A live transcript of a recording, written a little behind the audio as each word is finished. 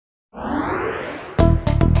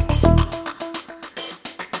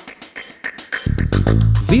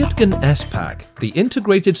Wirtgen S-Pack, the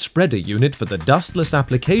integrated spreader unit for the dustless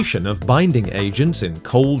application of binding agents in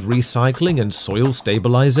cold recycling and soil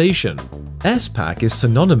stabilization. S-Pack is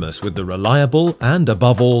synonymous with the reliable and,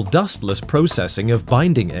 above all, dustless processing of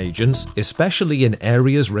binding agents, especially in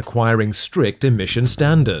areas requiring strict emission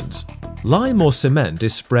standards. Lime or cement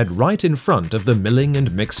is spread right in front of the milling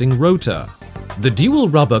and mixing rotor. The dual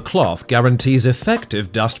rubber cloth guarantees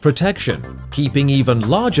effective dust protection, keeping even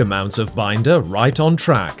large amounts of binder right on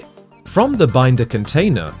track. From the binder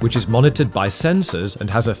container, which is monitored by sensors and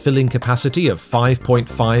has a filling capacity of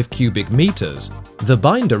 5.5 cubic meters, the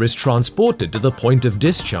binder is transported to the point of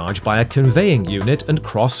discharge by a conveying unit and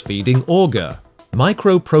cross-feeding auger.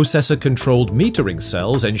 Microprocessor-controlled metering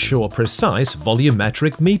cells ensure precise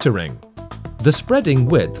volumetric metering. The spreading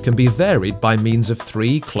width can be varied by means of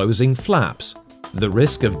 3 closing flaps. The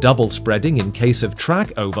risk of double spreading in case of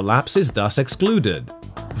track overlaps is thus excluded.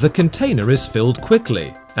 The container is filled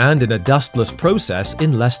quickly and in a dustless process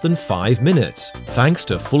in less than 5 minutes, thanks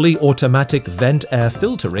to fully automatic vent air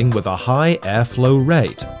filtering with a high airflow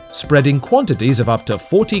rate. Spreading quantities of up to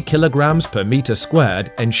 40 kilograms per meter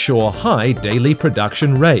squared ensure high daily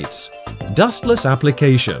production rates. Dustless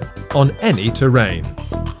application on any terrain.